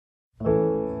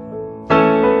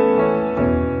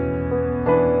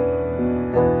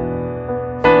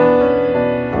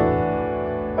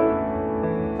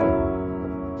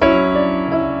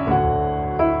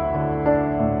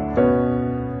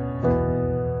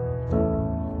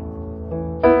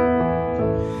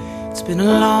It's been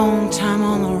a long time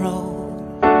on the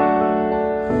road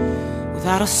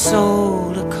without a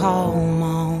soul to call my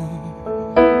own.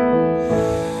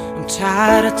 I'm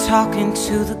tired of talking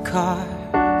to the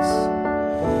cars.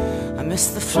 I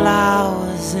miss the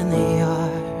flowers in the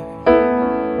yard.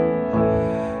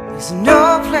 There's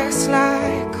no place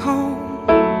like home,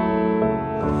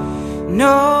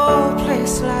 no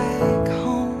place like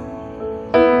home.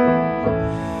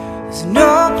 There's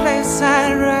no place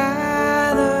I'd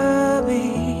rather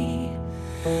be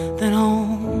than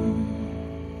home.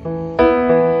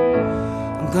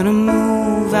 I'm gonna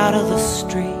move out of the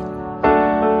street,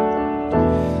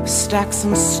 stack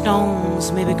some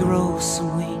stones, maybe grow some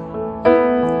wheat,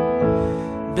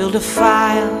 build a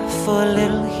fire for a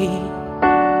little heat,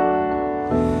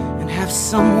 and have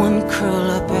someone curl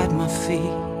up at my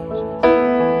feet.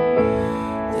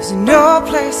 There's no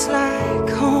place like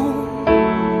home,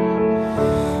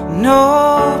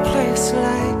 no place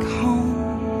like home.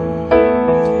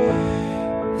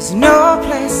 There's no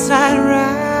place I'd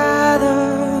rather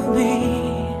be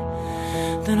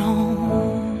than home.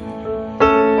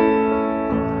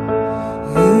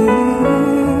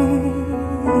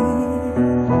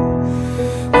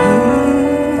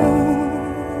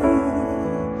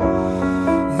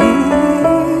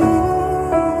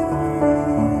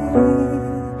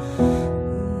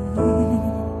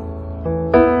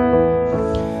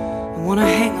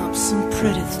 Some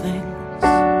pretty things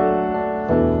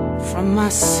from my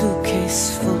suitcase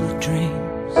full of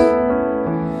dreams.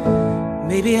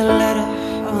 Maybe a letter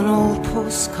or an old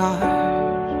postcard,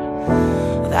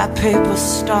 that paper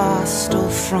star stole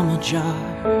from a jar.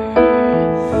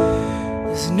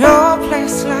 There's no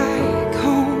place like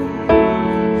home,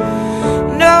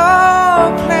 no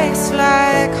place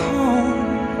like home.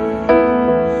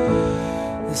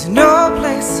 There's no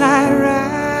place I'd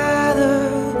rather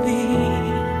be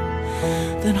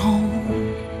than home.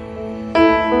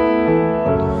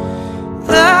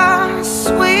 The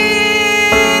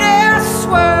sweetest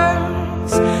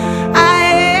words I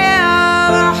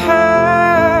ever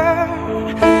heard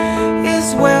is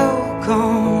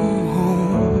welcome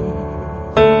home.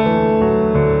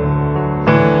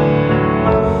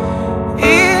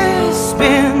 It's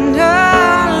been a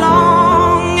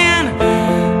long and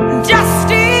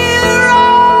dusty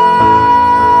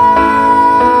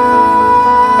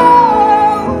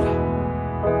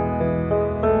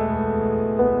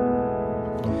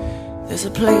There's a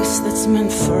place that's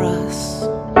meant for us,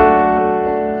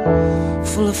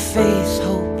 full of faith,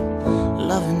 hope,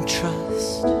 love and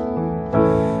trust.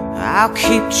 I'll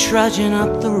keep trudging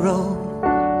up the road,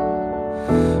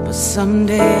 but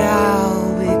someday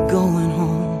I'll be going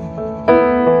home.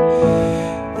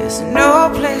 There's no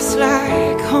place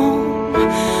like home,